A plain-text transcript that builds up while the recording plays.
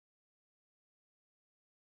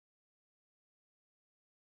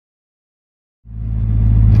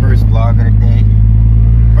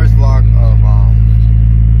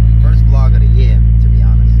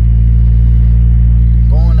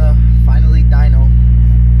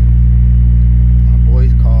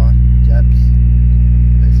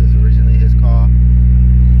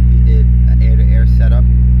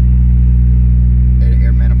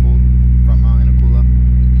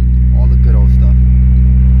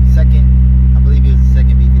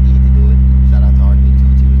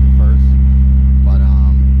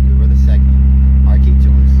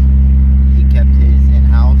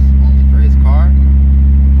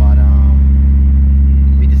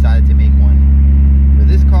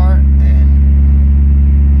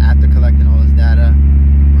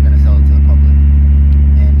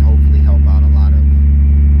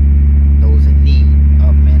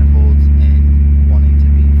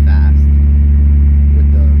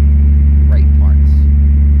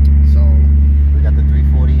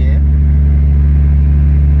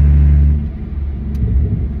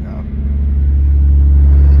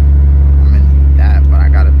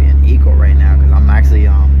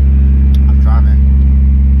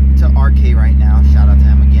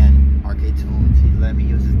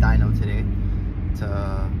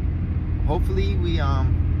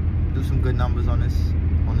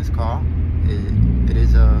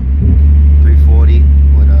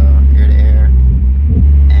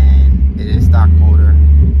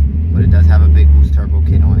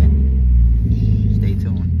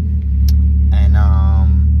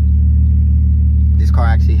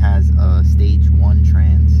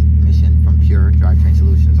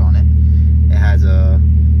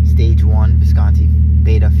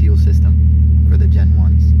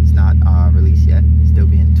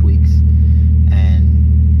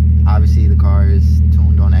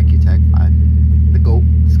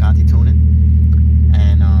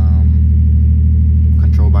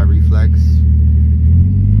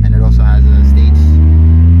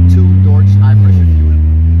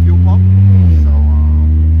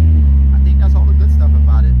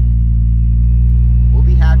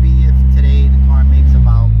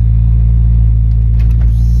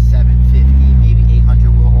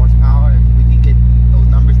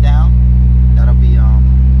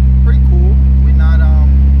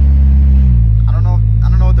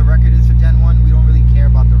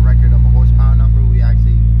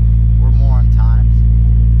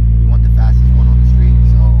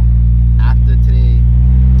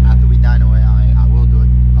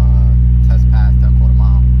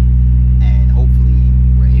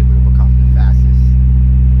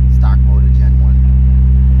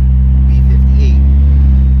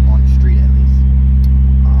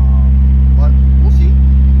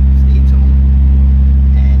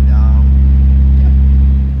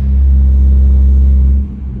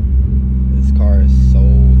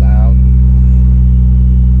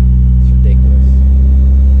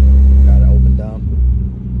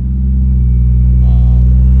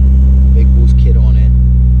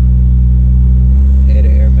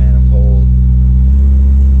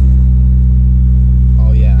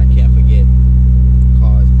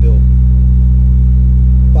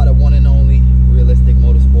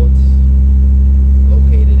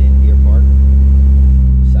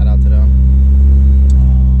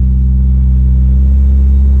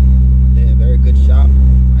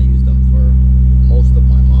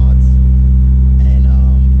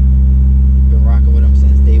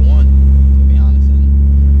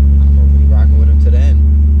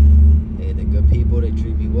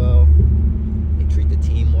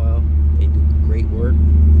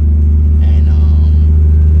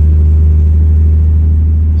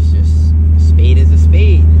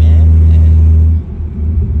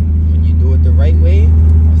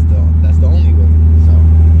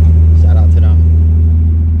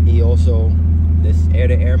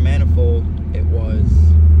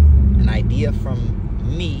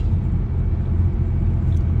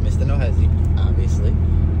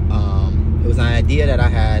idea that I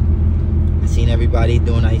had. I seen everybody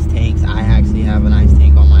doing ice tanks. I actually have an ice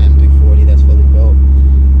tank on my M340 that's fully built.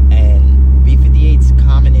 And B58's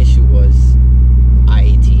common issue was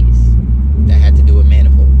IATs that had to do with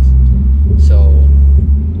manifolds. So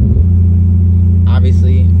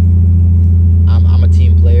obviously, I'm a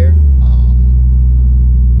team player.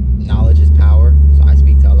 Knowledge is power. So I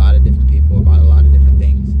speak to a lot of different people about a lot of different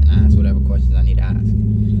things, and I ask whatever questions I need to ask.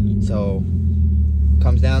 So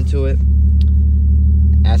comes down to it.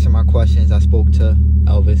 Answering my questions, I spoke to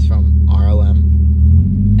Elvis from RLM,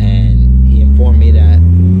 and he informed me that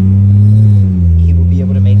he would be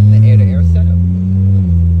able to make the air-to-air setup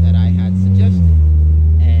that I had suggested.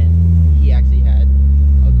 And he actually had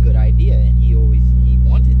a good idea, and he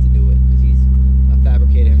wanted to do it because he's a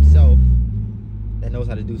fabricator himself that knows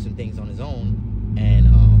how to do some things on his own, and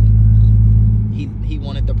he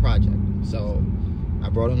wanted the project. So I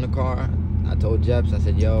brought him the car. I told Jepps, I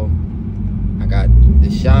said, yo, I got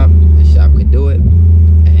this shop could do it,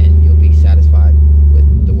 and you'll be satisfied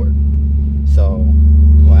with the work. So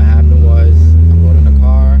what happened was, I brought in the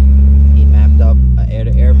car, he mapped up an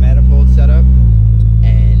air-to-air manifold setup,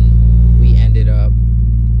 and we ended up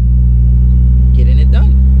getting it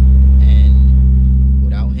done. And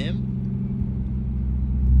without him,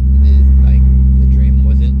 the dream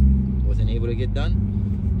wasn't able to get done,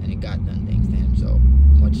 and it got done thanks to him. So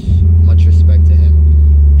much respect to him.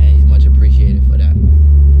 And he's much appreciated for that,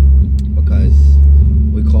 because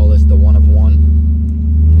we call this the one of one,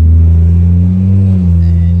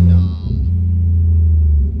 and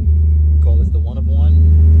we call this the one of one,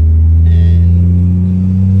 and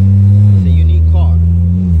it's a unique car,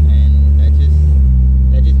 and that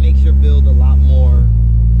just makes your build a lot more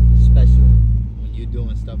special when you're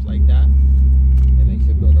doing stuff like that. It makes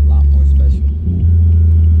your build a lot more special.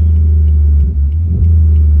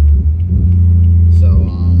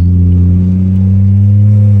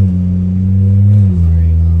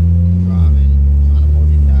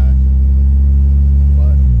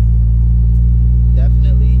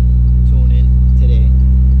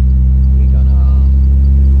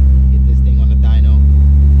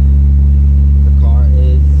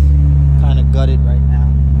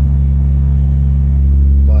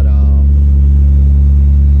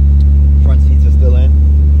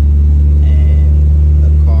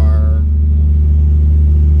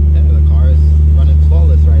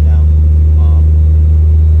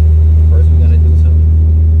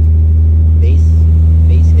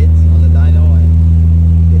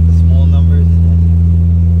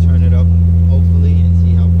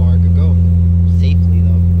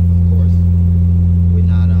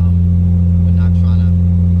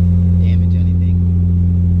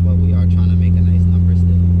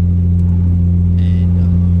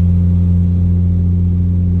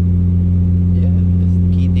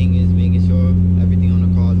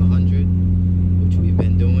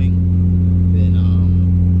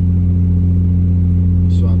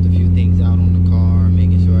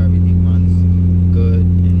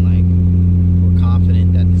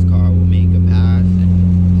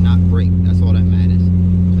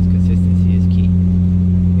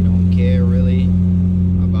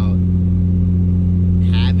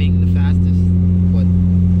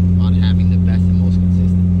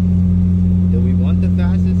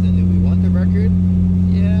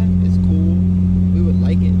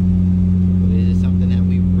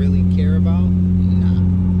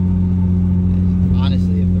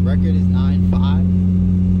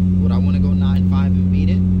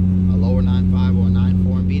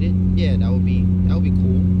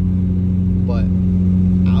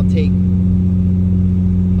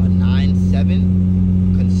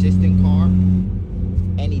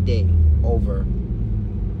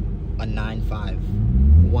 A 9.5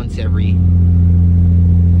 once every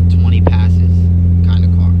 20 passes kind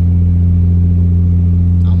of car.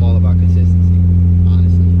 I'm all about consistency,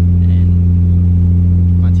 honestly,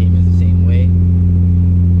 and my team is the same way.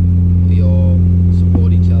 We all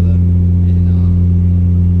support each other, and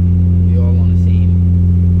we all on the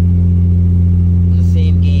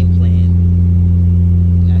same game plan,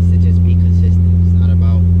 and that's to just be consistent.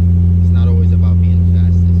 It's not always about being the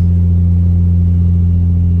fastest.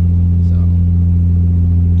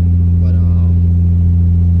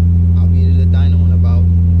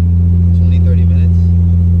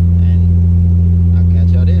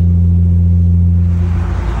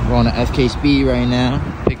 On the FK Speed right now,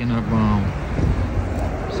 picking up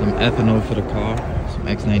some ethanol for the car, some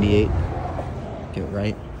X98. Get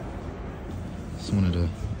right. It's one of the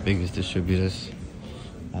biggest distributors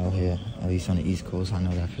out here, at least on the East Coast. I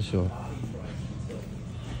know that for sure.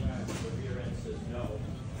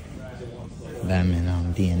 Them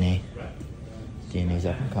and DNA. DNA's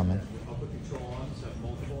up and coming.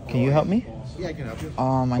 Can you help me? Yeah, I can help you.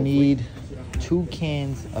 I need 2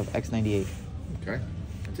 cans of X98. Okay.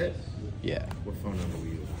 That's it? Yeah. What phone number were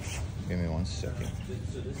you? Give me 1 second.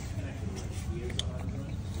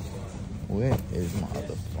 Where is my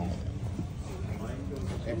other phone?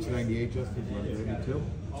 X98, Justin. Ready? 2?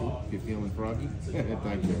 If you're feeling froggy?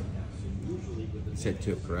 Thank you. You said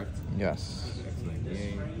 2, correct? Yes.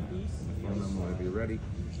 X98. Phone number whenever you're ready.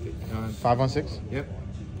 Take your time. 516? Yep.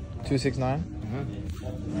 269?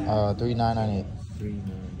 3998. 3998.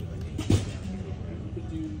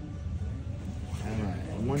 All right.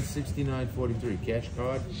 169.43. Cash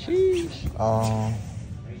card? Sheesh.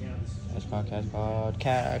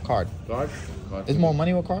 Cash card. Card? Is more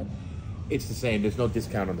money with card? It's the same. There's no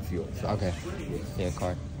discount on the fuel. So. Okay. Yeah,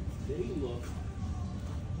 card.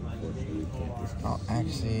 Oh,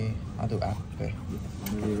 actually, I'll do Apple Pay.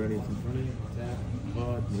 Whenever you're ready, it's in front of you. Tap,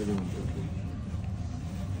 card, ready when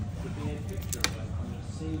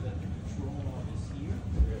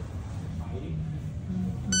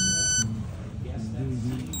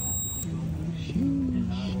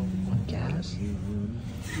on gas.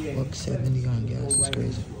 Look, 70 on gas is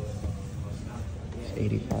crazy. It's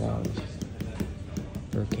 $85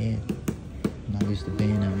 per can. I'm not used to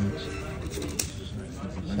paying that much.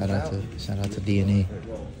 Shout out to DNA.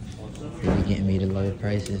 Really getting me the lower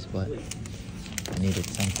prices, but I needed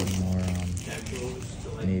something more.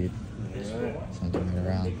 I needed something right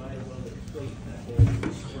around.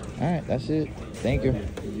 All right, that's it. Thank you.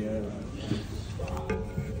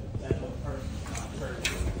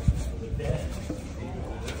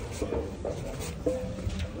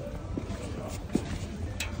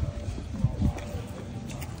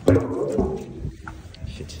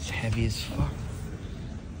 Shit's just heavy as fuck.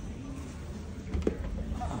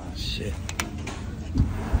 Oh shit.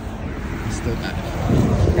 I still got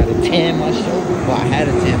a tan on my shoulder. Well, I had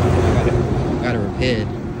a tan on, I got it repaired.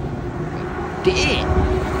 Damn!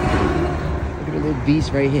 Look at the little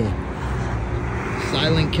beast right here.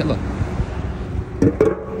 Silent killer.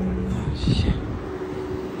 Oh shit.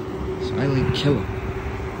 Silent killer.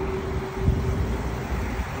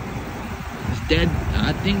 It's dead.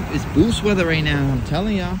 I think it's boost weather right now. I'm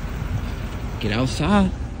telling y'all. Get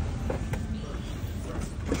outside.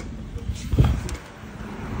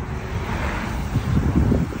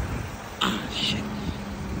 Ah, shit.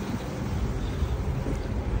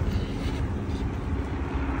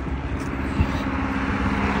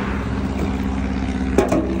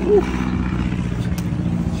 Whew.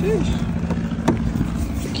 Sheesh.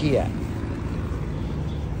 Where's the key at?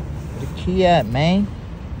 Where's the key at, man?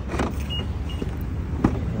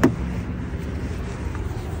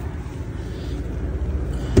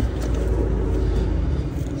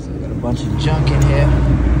 Bunch of junk in here.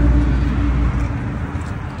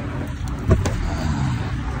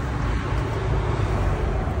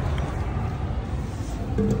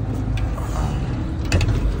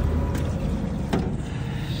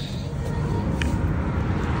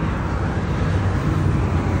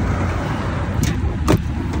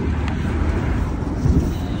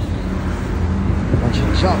 Bunch of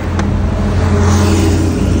junk.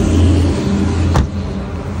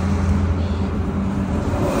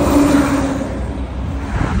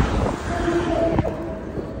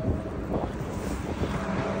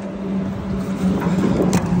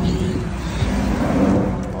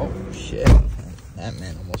 That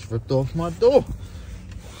man almost ripped off my door.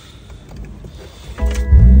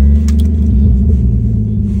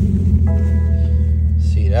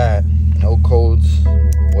 See that? No codes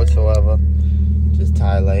whatsoever. Just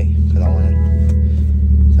tire lay because I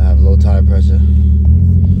wanted to have low tire pressure.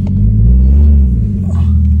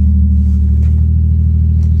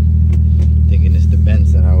 Thinking it's the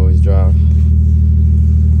Benz that I always drive.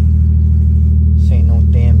 This ain't no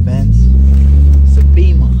damn Benz. It's a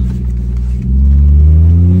Beamer.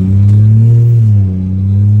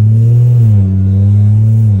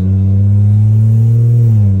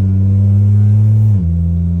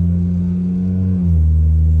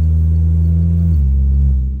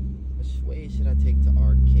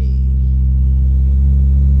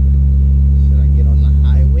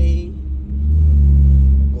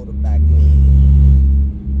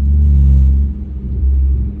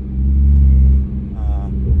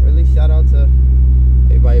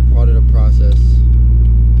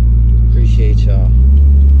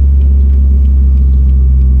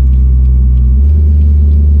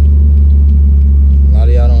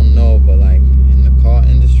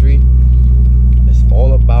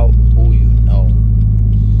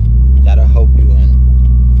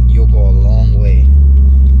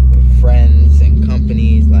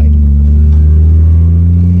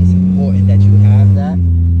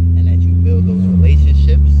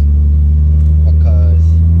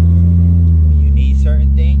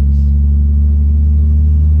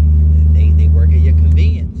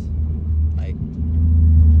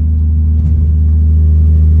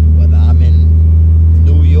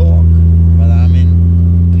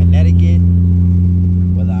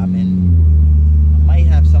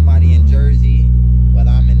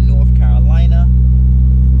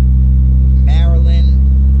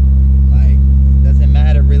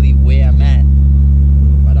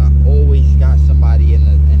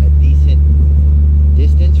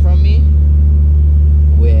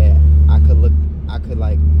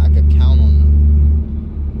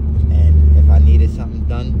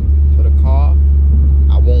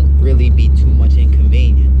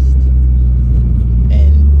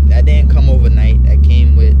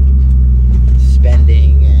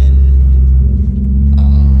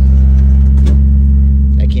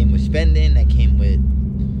 spending, that came with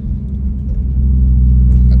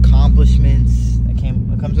accomplishments, that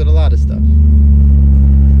comes with a lot of stuff.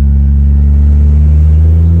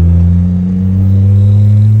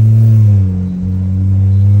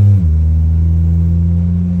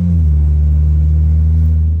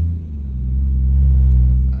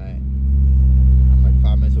 Alright. I'm like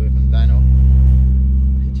 5 minutes away from the dyno.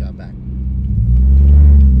 I'll hit y'all back.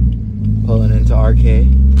 Pulling into RK.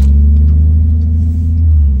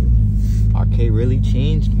 RK really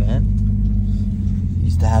changed, man.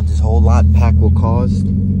 Used to have this whole lot packed with cars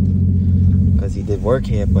because he did work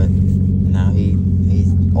here, but now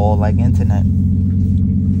he's all like internet.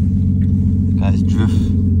 Guys, drift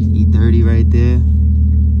E30 right there.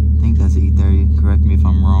 I think that's an E30. Correct me if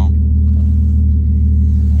I'm wrong.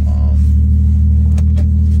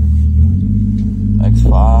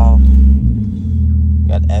 X5.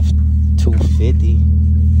 Got F250.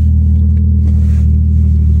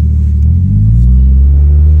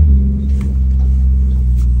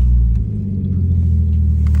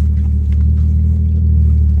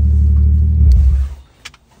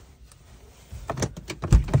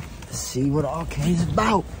 See what RK is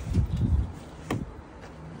about.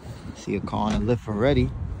 See a car on the lift already.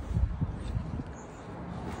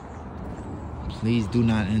 Please do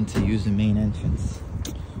not enter. Use the main entrance.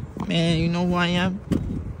 Man, you know who I am?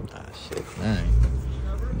 Ah, shit. Alright.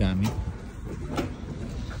 You got me.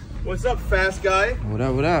 What's up, fast guy? What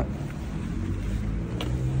up, what up?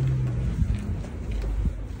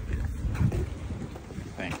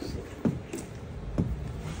 Thanks.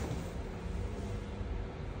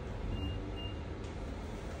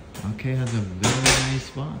 Okay, has a very nice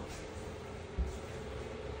spot.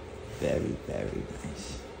 Very, very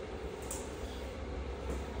nice.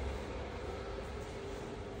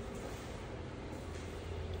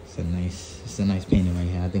 It's a nice painting right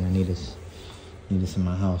here. I think I need this in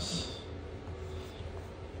my house.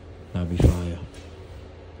 That'll be fire.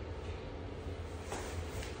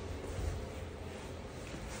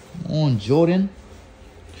 Come on, Jordan.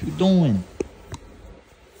 What you doing?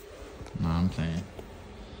 Nah, I'm playing.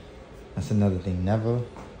 That's another thing. Never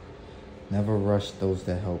rush those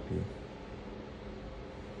that help you.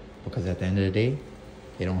 Because at the end of the day,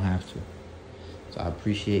 they don't have to. So I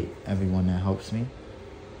appreciate everyone that helps me.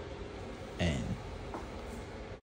 And